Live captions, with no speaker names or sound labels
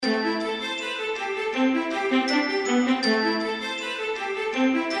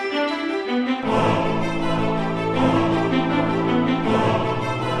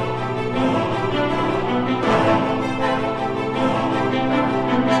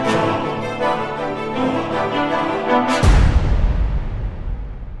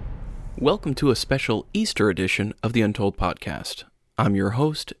Welcome to a special Easter edition of the Untold Podcast. I'm your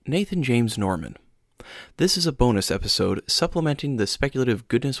host, Nathan James Norman. This is a bonus episode supplementing the speculative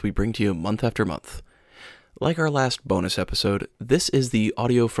goodness we bring to you month after month. Like our last bonus episode, this is the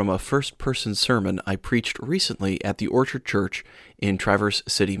audio from a first-person sermon I preached recently at the Orchard Church in Traverse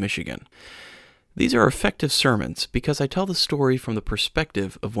City, Michigan. These are effective sermons because I tell the story from the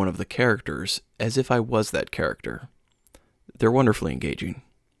perspective of one of the characters, as if I was that character. They're wonderfully engaging.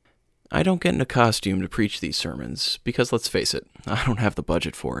 I don't get in a costume to preach these sermons, because let's face it, I don't have the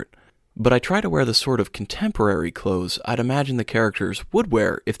budget for it. But I try to wear the sort of contemporary clothes I'd imagine the characters would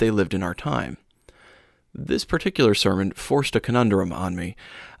wear if they lived in our time. This particular sermon forced a conundrum on me.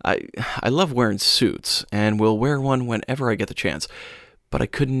 I love wearing suits, and will wear one whenever I get the chance, but I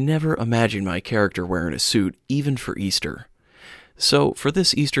could never imagine my character wearing a suit, even for Easter. So, for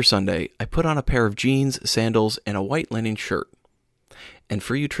this Easter Sunday, I put on a pair of jeans, sandals, and a white linen shirt. And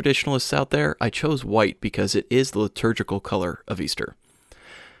for you traditionalists out there, I chose white because it is the liturgical color of Easter.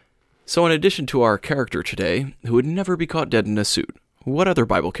 So in addition to our character today, who would never be caught dead in a suit, what other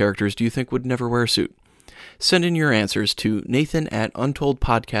Bible characters do you think would never wear a suit? Send in your answers to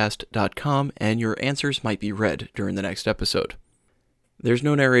nathan@untoldpodcast.com, and your answers might be read during the next episode. There's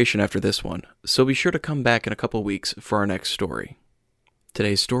no narration after this one, so be sure to come back in a couple weeks for our next story.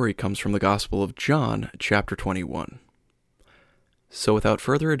 Today's story comes from the Gospel of John, chapter 21. So without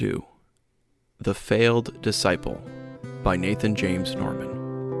further ado, The Failed Disciple by Nathan James Norman.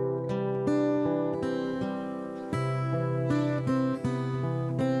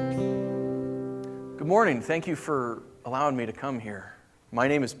 Good morning. Thank you for allowing me to come here. My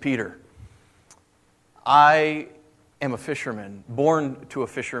name is Peter. I am a fisherman, born to a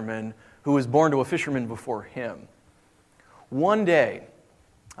fisherman who was born to a fisherman before him. One day,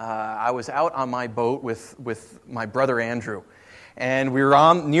 I was out on my boat with my brother Andrew. And we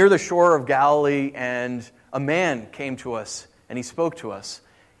were near the shore of Galilee, and a man came to us, and he spoke to us.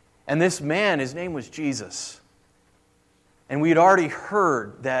 And this man, his name was Jesus. And we had already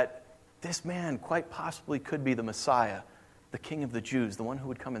heard that this man quite possibly could be the Messiah, the King of the Jews, the one who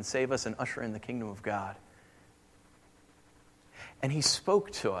would come and save us and usher in the kingdom of God. And he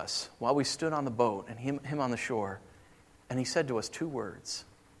spoke to us while we stood on the boat, and him on the shore, and he said to us two words.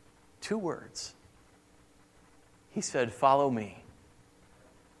 Two words. He said, "Follow me.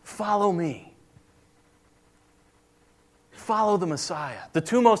 Follow me. Follow the Messiah." The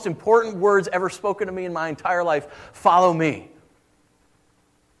two most important words ever spoken to me in my entire life. Follow me.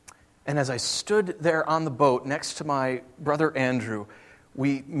 And as I stood there on the boat next to my brother Andrew,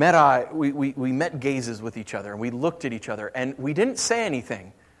 we met gazes with each other, and we looked at each other, and we didn't say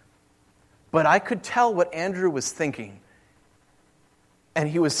anything. But I could tell what Andrew was thinking. And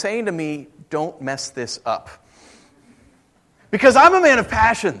he was saying to me, "Don't mess this up." Because I'm a man of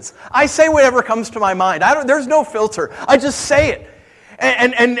passions. I say whatever comes to my mind. There's no filter. I just say it.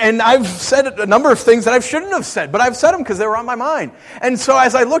 And I've said a number of things that I shouldn't have said, but I've said them because they were on my mind. And so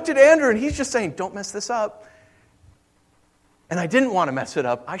as I looked at Andrew, and he's just saying, "Don't mess this up." And I didn't want to mess it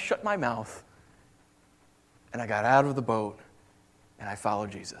up. I shut my mouth, and I got out of the boat, and I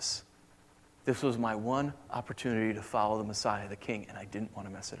followed Jesus. This was my one opportunity to follow the Messiah, the King, and I didn't want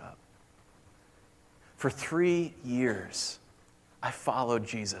to mess it up. For 3 years, I followed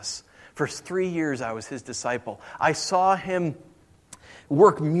Jesus. For 3 years, I was his disciple. I saw him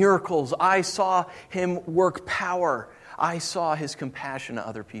work miracles. I saw him work power. I saw his compassion to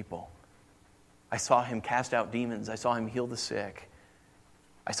other people. I saw him cast out demons. I saw him heal the sick.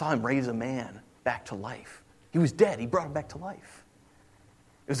 I saw him raise a man back to life. He was dead. He brought him back to life.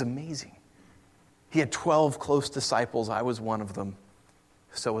 It was amazing. He had 12 close disciples. I was one of them.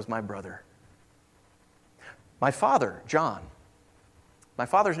 So was my brother. My father, John. My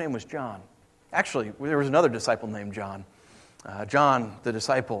father's name was John. Actually, there was another disciple named John. John, the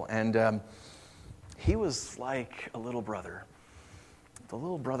disciple. And he was like a little brother. The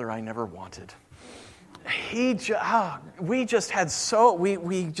little brother I never wanted. We just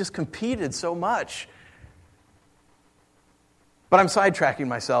competed so much. But I'm sidetracking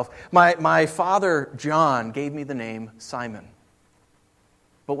myself. My father, John, gave me the name Simon.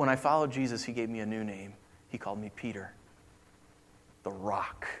 But when I followed Jesus, he gave me a new name. He called me Peter. The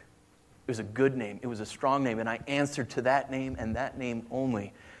Rock. It was a good name. It was a strong name. And I answered to that name and that name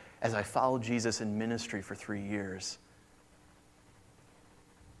only as I followed Jesus in ministry for 3 years.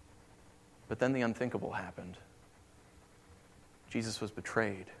 But then the unthinkable happened. Jesus was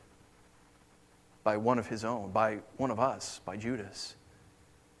betrayed by one of his own, by one of us, by Judas.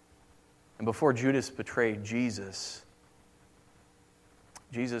 And before Judas betrayed Jesus,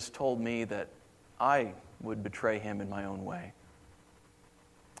 Jesus told me that I would betray him in my own way.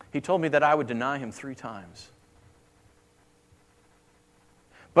 He told me that I would deny him 3 times.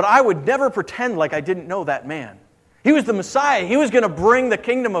 But I would never pretend like I didn't know that man. He was the Messiah. He was going to bring the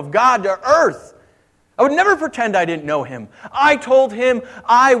kingdom of God to earth. I would never pretend I didn't know him. I told him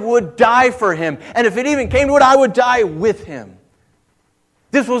I would die for him. And if it even came to it, I would die with him.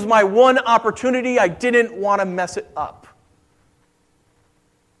 This was my one opportunity. I didn't want to mess it up.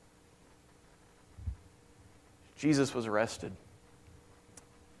 Jesus was arrested.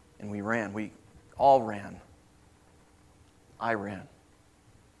 And we ran. We all ran. I ran.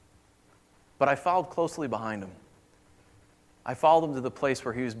 But I followed closely behind him. I followed him to the place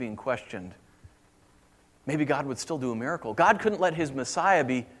where he was being questioned. Maybe God would still do a miracle. God couldn't let his Messiah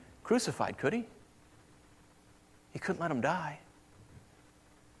be crucified, could he? He couldn't let him die.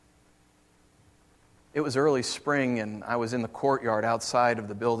 It was early spring, and I was in the courtyard outside of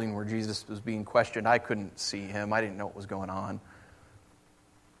the building where Jesus was being questioned. I couldn't see him. I didn't know what was going on.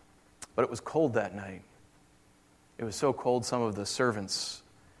 But it was cold that night. It was so cold, some of the servants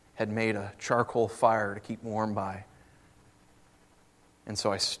had made a charcoal fire to keep warm by. And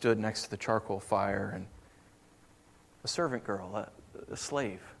so I stood next to the charcoal fire, and a servant girl, a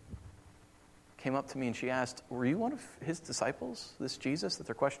slave, came up to me and she asked, "Were you one of his disciples, this Jesus that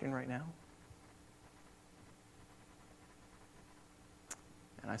they're questioning right now?"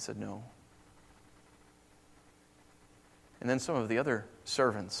 And I said, "No." And then some of the other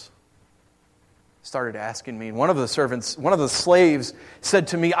servants started asking me. And one of the slaves said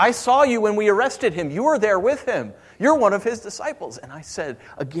to me, "I saw you when we arrested him. You were there with him. You're one of his disciples." And I said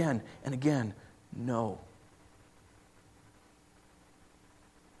again and again, "No."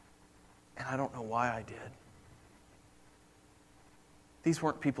 And I don't know why I did. These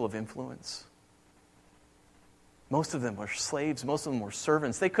weren't people of influence. Most of them were slaves. Most of them were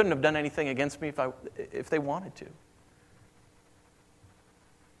servants. They couldn't have done anything against me if they wanted to.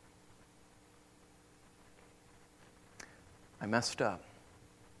 I messed up.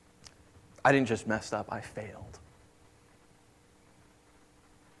 I didn't just mess up, I failed.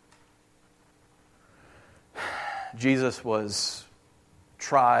 Jesus was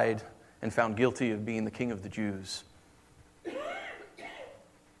tried and found guilty of being the King of the Jews.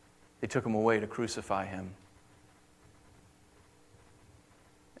 They took him away to crucify him.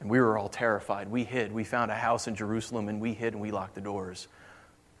 And we were all terrified. We hid. We found a house in Jerusalem and we hid and we locked the doors.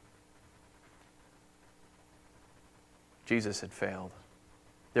 Jesus had failed.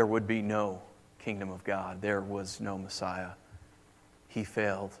 There would be no kingdom of God. There was no Messiah. He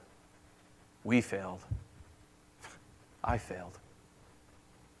failed. We failed. I failed.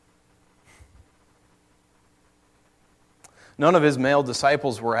 None of his male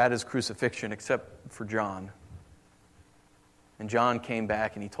disciples were at his crucifixion except for John. And John came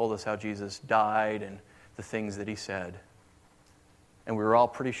back and he told us how Jesus died and the things that he said. And we were all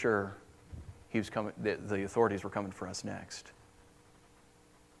pretty sure he was coming. The authorities were coming for us next.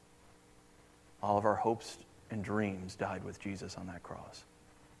 All of our hopes and dreams died with Jesus on that cross.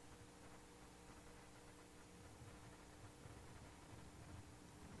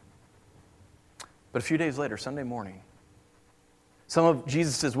 But a few days later, Sunday morning, some of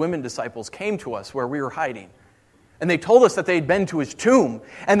Jesus' women disciples came to us where we were hiding. And they told us that they had been to his tomb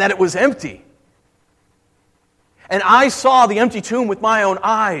and that it was empty. And I saw the empty tomb with my own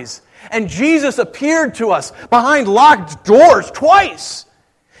eyes. And Jesus appeared to us behind locked doors twice.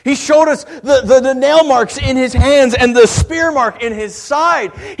 He showed us the nail marks in his hands and the spear mark in his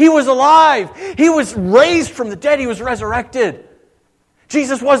side. He was alive. He was raised from the dead. He was resurrected.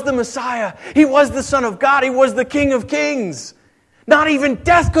 Jesus was the Messiah. He was the Son of God. He was the King of Kings. Not even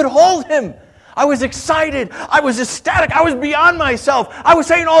death could hold him. I was excited. I was ecstatic. I was beyond myself. I was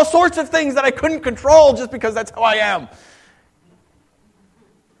saying all sorts of things that I couldn't control just because that's how I am.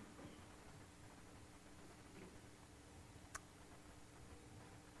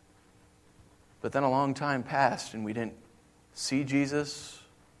 But then a long time passed and we didn't see Jesus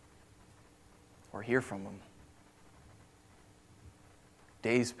or hear from him.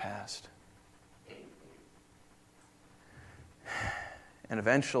 Days passed. And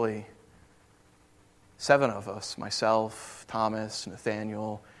eventually, 7 of us, myself, Thomas,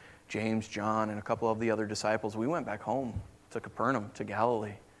 Nathaniel, James, John, and a couple of the other disciples, we went back home to Capernaum, to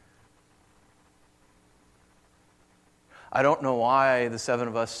Galilee. I don't know why the 7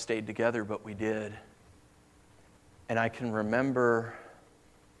 of us stayed together, but we did. And I can remember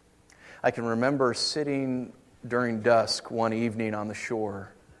I can remember sitting during dusk one evening on the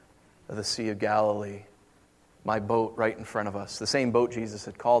shore of the Sea of Galilee, my boat right in front of us, the same boat Jesus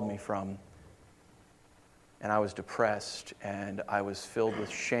had called me from. And I was depressed, and I was filled with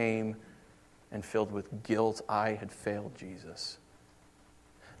shame and filled with guilt. I had failed Jesus.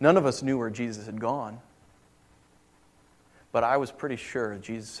 None of us knew where Jesus had gone, but I was pretty sure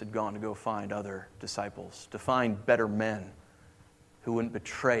Jesus had gone to go find other disciples, to find better men who wouldn't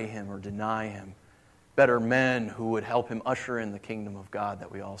betray him or deny him, better men who would help him usher in the kingdom of God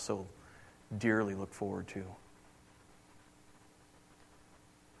that we all so dearly look forward to.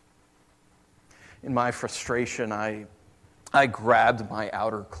 In my frustration, I grabbed my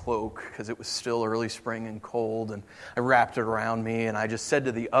outer cloak because it was still early spring and cold, and I wrapped it around me, and I just said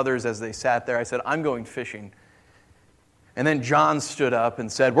to the others as they sat there, I said, I'm going fishing. And then John stood up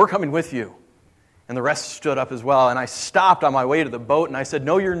and said, we're coming with you. And the rest stood up as well, and I stopped on my way to the boat, and I said,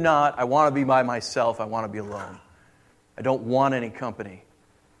 no, you're not. I want to be by myself. I want to be alone. I don't want any company.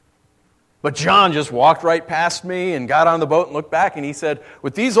 But John just walked right past me and got on the boat and looked back, and he said,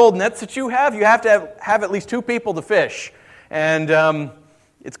 with these old nets that you have to have at least 2 people to fish. And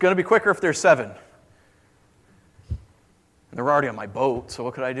it's going to be quicker if there's 7. And they were already on my boat, so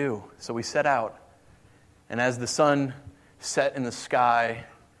what could I do? So we set out. And as the sun set in the sky,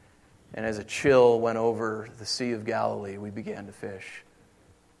 and as a chill went over the Sea of Galilee, we began to fish.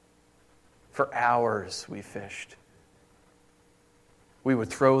 For hours we fished. We would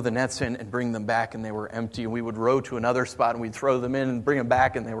throw the nets in and bring them back, and they were empty. And we would row to another spot, and we'd throw them in and bring them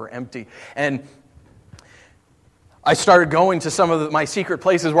back, and they were empty. And I started going to some of my secret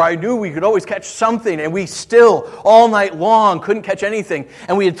places where I knew we could always catch something, and we still, all night long, couldn't catch anything.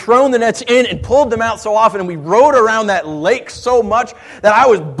 And we had thrown the nets in and pulled them out so often, and we rowed around that lake so much that I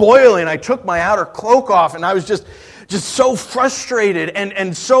was boiling. I took my outer cloak off, and I was just so frustrated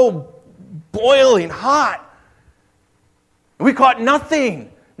and so boiling hot. We caught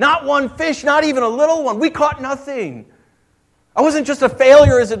nothing. Not one fish, not even a little one. We caught nothing. I wasn't just a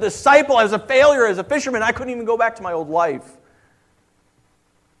failure as a disciple, I was a failure as a fisherman. I couldn't even go back to my old life.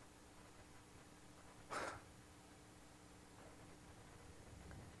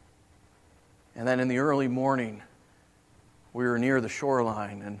 And then in the early morning, we were near the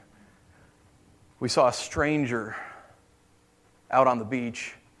shoreline, and we saw a stranger out on the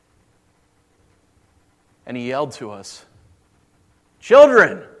beach, and he yelled to us,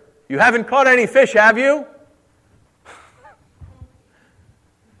 "Children, you haven't caught any fish, have you?"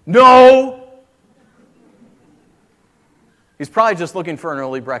 No. He's probably just looking for an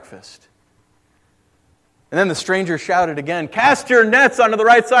early breakfast. And then the stranger shouted again, "Cast your nets onto the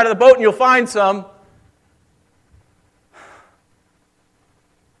right side of the boat and you'll find some."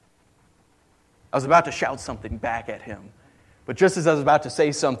 I was about to shout something back at him. But just as I was about to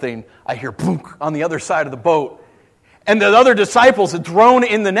say something, I hear boom on the other side of the boat. And the other disciples had thrown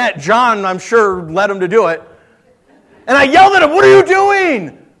in the net. John, I'm sure, led them to do it. And I yelled at him, "What are you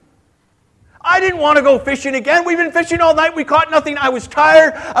doing?" I didn't want to go fishing again. We've been fishing all night. We caught nothing. I was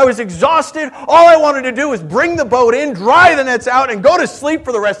tired. I was exhausted. All I wanted to do was bring the boat in, dry the nets out, and go to sleep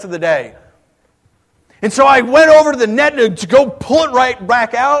for the rest of the day. And so I went over to the net to go pull it right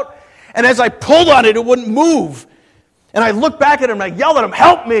back out. And as I pulled on it, it wouldn't move. And I looked back at him and I yelled at him,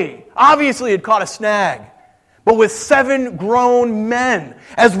 "Help me!" Obviously, he'd caught a snag. But with 7 grown men,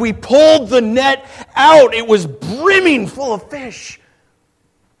 as we pulled the net out, it was brimming full of fish.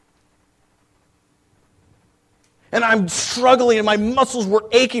 And I'm struggling and my muscles were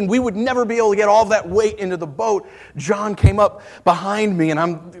aching. We would never be able to get all of that weight into the boat. John came up behind me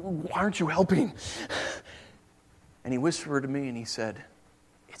and "Why aren't you helping?" And he whispered to me and he said,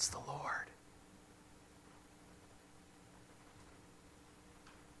 "It's the Lord."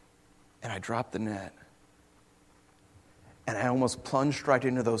 And I dropped the net. And I almost plunged right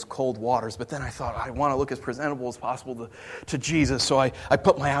into those cold waters. But then I thought, I want to look as presentable as possible to Jesus. So I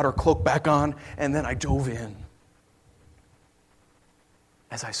put my outer cloak back on, and then I dove in.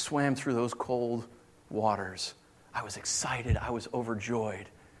 As I swam through those cold waters, I was excited. I was overjoyed.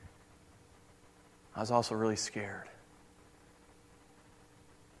 I was also really scared.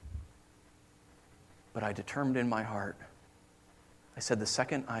 But I determined in my heart, I said, the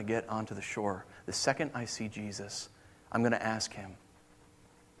second I get onto the shore, the second I see Jesus, I'm going to ask him.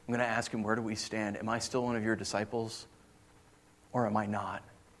 I'm going to ask him, where do we stand? Am I still one of your disciples? Or am I not?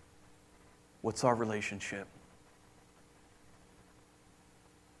 What's our relationship?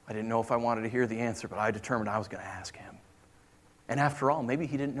 I didn't know if I wanted to hear the answer, but I determined I was going to ask him. And after all, maybe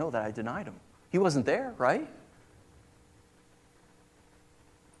he didn't know that I denied him. He wasn't there, right?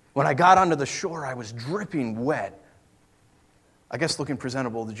 When I got onto the shore, I was dripping wet. I guess looking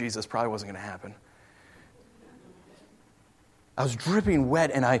presentable to Jesus probably wasn't going to happen. I was dripping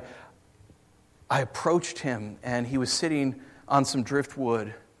wet, and I approached him, and he was sitting on some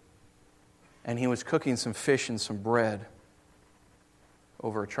driftwood, and he was cooking some fish and some bread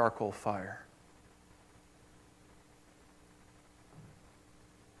over a charcoal fire.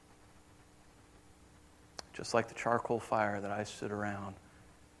 Just like the charcoal fire that I stood around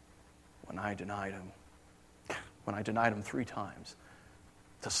when I denied him. When I denied him 3 times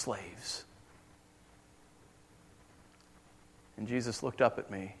to slaves. And Jesus looked up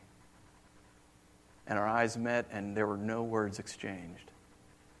at me, and our eyes met, and there were no words exchanged.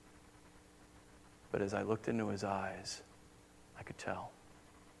 But as I looked into his eyes, I could tell.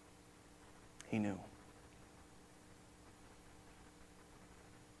 He knew.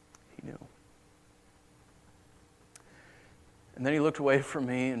 He knew. And then he looked away from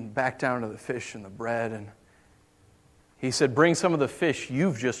me and back down to the fish and the bread, and he said, "Bring some of the fish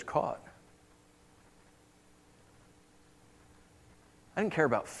you've just caught." I didn't care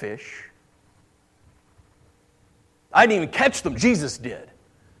about fish. I didn't even catch them. Jesus did.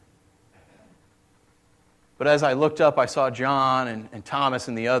 But as I looked up, I saw John and Thomas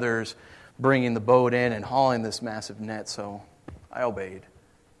and the others bringing the boat in and hauling this massive net, so I obeyed.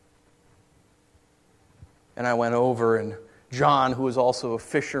 And I went over, and John, who was also a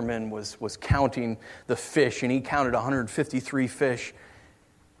fisherman, was counting the fish, and he counted 153 fish.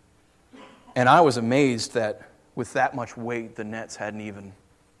 And I was amazed that with that much weight, the nets hadn't even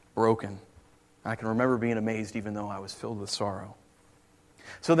broken. I can remember being amazed even though I was filled with sorrow.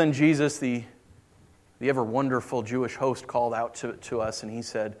 So then Jesus, the ever wonderful Jewish host, called out to us, and he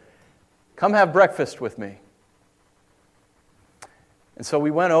said, "Come have breakfast with me." And so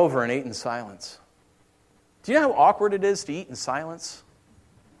we went over and ate in silence. Do you know how awkward it is to eat in silence?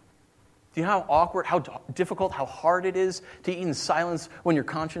 Do you know how awkward, how difficult, how hard it is to eat in silence when your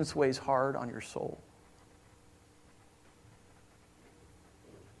conscience weighs hard on your soul?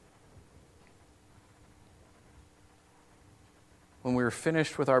 When we were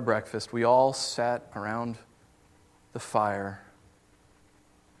finished with our breakfast, we all sat around the fire.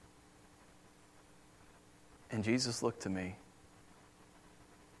 And Jesus looked to me.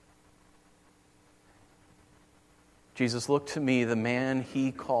 Jesus looked to me, the man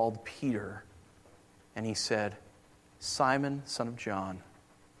he called Peter, and he said, "Simon, son of John,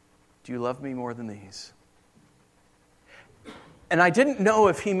 do you love me more than these?" And I didn't know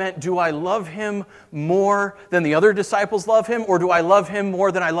if he meant, do I love him more than the other disciples love him, or do I love him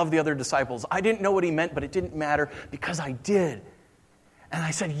more than I love the other disciples? I didn't know what he meant, but it didn't matter because I did. And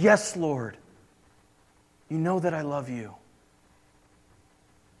I said, "Yes, Lord, you know that I love you."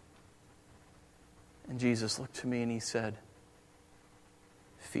 And Jesus looked to me and he said,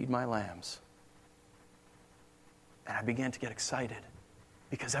 "Feed my lambs." And I began to get excited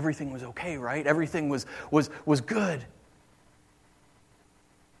because everything was okay, right? Everything was good.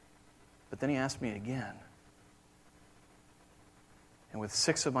 But then he asked me again. And with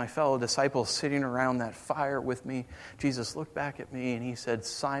 6 of my fellow disciples sitting around that fire with me, Jesus looked back at me and he said,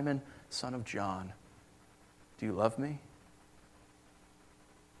 "Simon, son of John, do you love me?"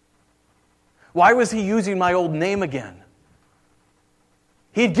 Why was he using my old name again?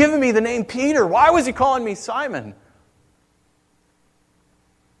 He had given me the name Peter. Why was he calling me Simon?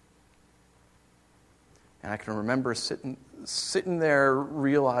 And I can remember sitting there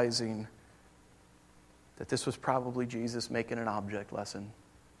realizing that this was probably Jesus making an object lesson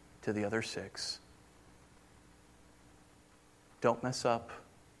to the other 6. Don't mess up.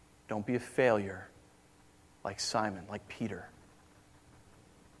 Don't be a failure like Simon, like Peter.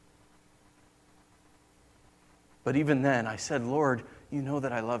 But even then, I said, "Lord, you know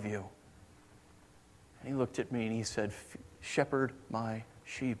that I love you." And he looked at me and he said, "Shepherd my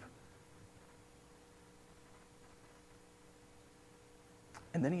sheep."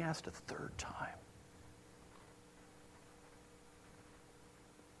 And then he asked a 3rd time.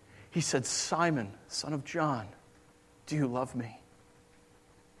 He said, "Simon, son of John, do you love me?"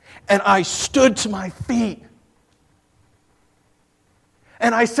 And I stood to my feet.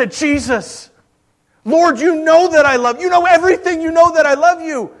 And I said, "Jesus, Lord, you know that I love you. You know everything. You know that I love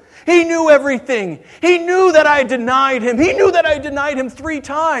you." He knew everything. He knew that I denied him. He knew that I denied him 3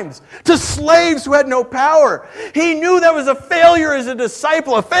 times to slaves who had no power. He knew that was a failure as a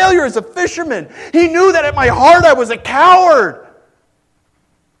disciple, a failure as a fisherman. He knew that at my heart I was a coward.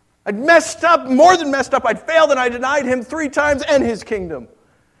 I'd messed up, more than messed up. I'd failed and I denied him 3 times and his kingdom.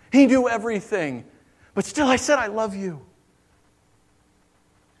 He knew everything. But still I said, "I love you."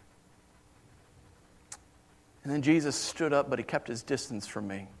 And then Jesus stood up, but he kept his distance from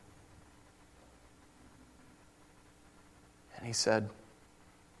me. And he said,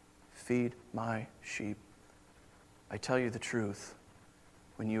 feed my sheep. I tell you the truth,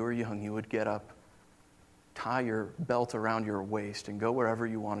 when you were young, you would get up, tie your belt around your waist, and go wherever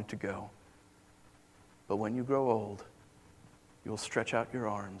you wanted to go. But when you grow old, you will stretch out your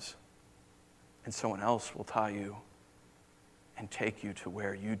arms, and someone else will tie you and take you to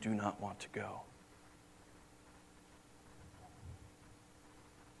where you do not want to go.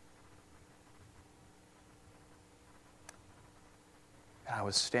 And I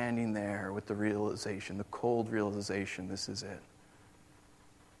was standing there with the realization, the cold realization, this is it.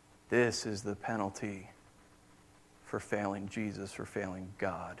 This is the penalty for failing Jesus, for failing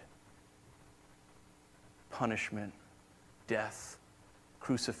God. Punishment, death,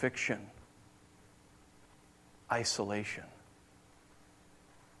 crucifixion, isolation.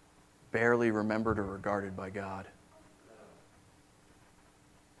 Barely remembered or regarded by God.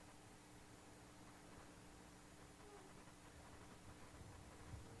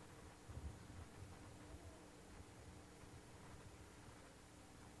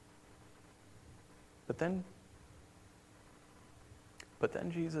 But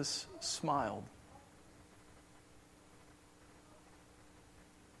then Jesus smiled.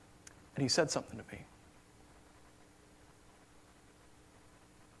 And he said something to me.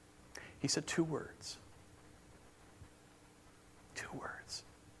 He said 2 words. 2 words.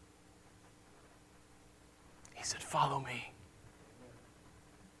 He said, follow me.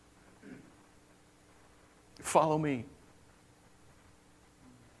 Follow me.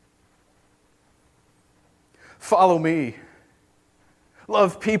 Follow me.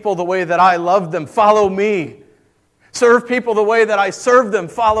 Love people the way that I love them. Follow me. Serve people the way that I serve them.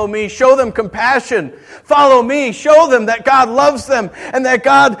 Follow me. Show them compassion. Follow me. Show them that God loves them and that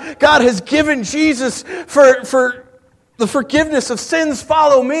God has given Jesus for the forgiveness of sins.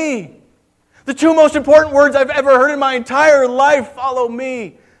 Follow me. The 2 most important words I've ever heard in my entire life. Follow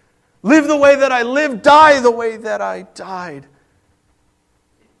me. Live the way that I lived. Die the way that I died.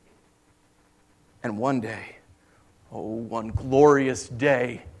 And one day, one glorious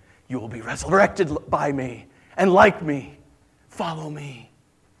day, you will be resurrected by me and like me. Follow me.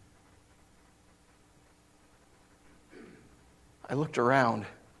 I looked around,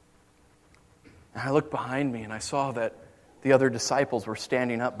 and I looked behind me, and I saw that the other disciples were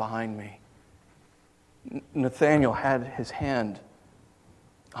standing up behind me. Nathanael had his hand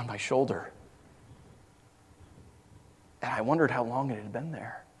on my shoulder, and I wondered how long it had been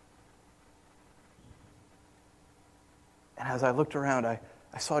there. And as I looked around, I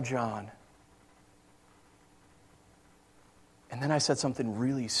saw John. And then I said something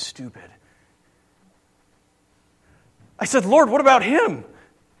really stupid. I said, Lord, what about him?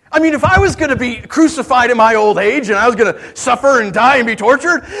 I mean, if I was going to be crucified in my old age and I was going to suffer and die and be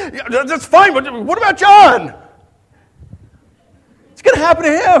tortured, that's fine, but what about John? It's going to happen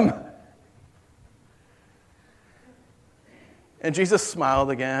to him. And Jesus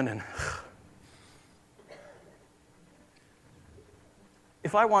smiled again and...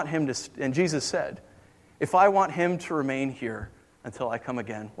 If I want him to, and Jesus said, if I want him to remain here until I come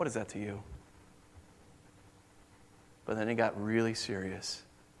again, what is that to you? But then he got really serious.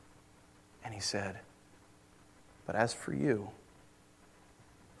 And he said, but as for you,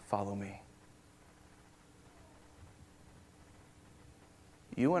 follow me.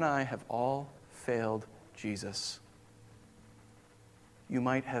 You and I have all failed Jesus. You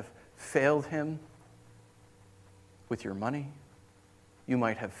might have failed him with your money. You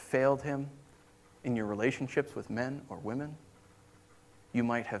might have failed him in your relationships with men or women. You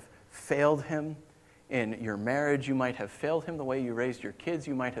might have failed him in your marriage. You might have failed him the way you raised your kids.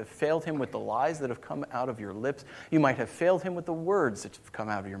 You might have failed him with the lies that have come out of your lips. You might have failed him with the words that have come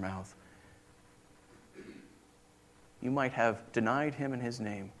out of your mouth. You might have denied him in his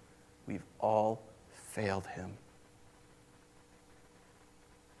name. We've all failed him.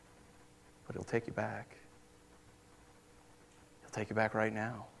 But he'll take you back. Take you back right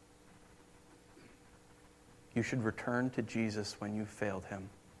now. You should return to Jesus when you failed him,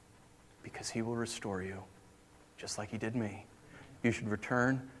 because he will restore you, just like he did me. You should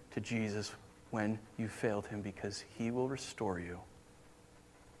return to Jesus when you failed him, because he will restore you.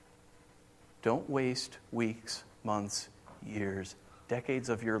 Don't waste weeks, months, years, decades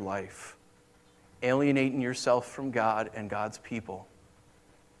of your life alienating yourself from God and God's people,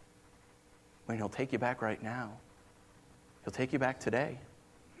 when he'll take you back right now. He'll take you back today.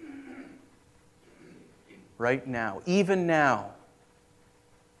 Right now. Even now.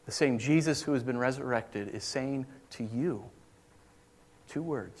 The same Jesus who has been resurrected is saying to you 2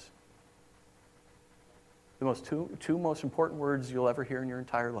 words. The two most important words you'll ever hear in your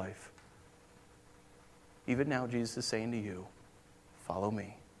entire life. Even now, Jesus is saying to you, follow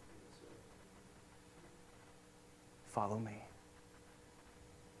me. Follow me.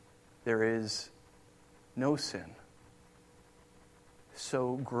 There is no sin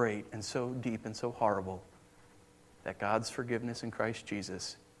so great and so deep and so horrible that God's forgiveness in Christ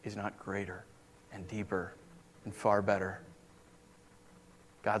Jesus is not greater and deeper and far better.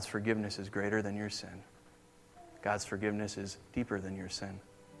 God's forgiveness is greater than your sin. God's forgiveness is deeper than your sin.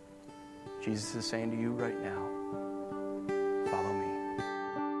 Jesus is saying to you right now,